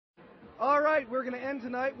All right, we're going to end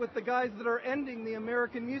tonight with the guys that are ending the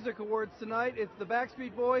American Music Awards tonight. It's the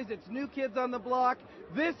Backstreet Boys. It's New Kids on the Block.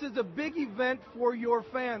 This is a big event for your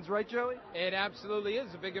fans, right, Joey? It absolutely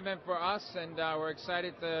is a big event for us, and we're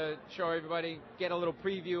excited to show everybody, get a little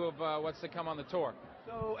preview of what's to come on the tour.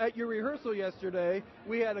 So at your rehearsal yesterday,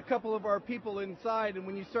 we had a couple of our people inside, and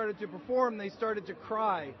when you started to perform, they started to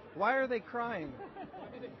cry. Why are they crying?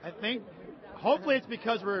 I think hopefully it's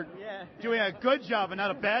because we're doing a good job and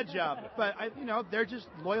not a bad job. But they're just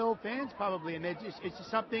loyal fans probably, and it's just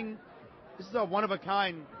something. This is a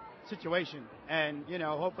one-of-a-kind situation, and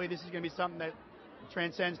hopefully this is going to be something that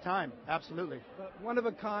transcends time. Absolutely. One of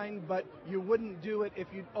a kind, but you wouldn't do it if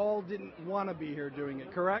you all didn't want to be here doing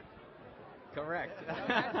it. Correct? Correct.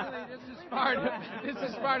 Actually, this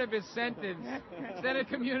is part of his sentence. Instead of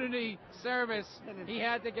community service, he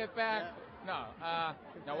had to get back. No,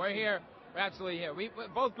 we're here. We're absolutely here.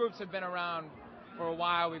 Both groups have been around for a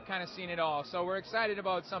while. We've kind of seen it all. So we're excited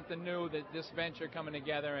about something new, that this venture coming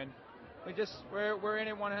together, and we're in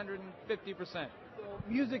it 150%. So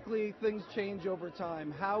musically, things change over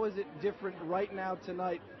time. How is it different right now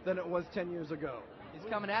tonight than it was 10 years ago? He's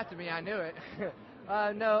coming after me. I knew it.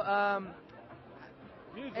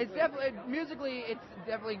 It's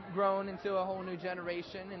definitely grown into a whole new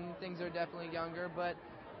generation, and things are definitely younger. But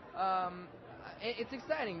it's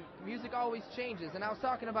exciting. Music always changes, and I was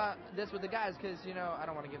talking about this with the guys because I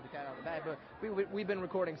don't want to give the cat out of the bag, but we've been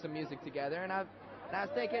recording some music together, and I was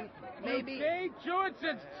thinking maybe. Okay, George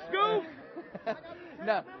and Scoop.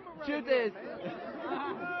 No, truth is.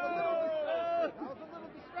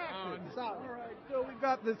 All right, so we've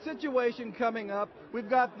got the situation coming up. We've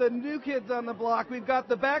got the New Kids on the Block. We've got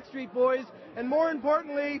the Backstreet Boys. And more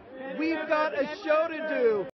importantly, we've got a show to do.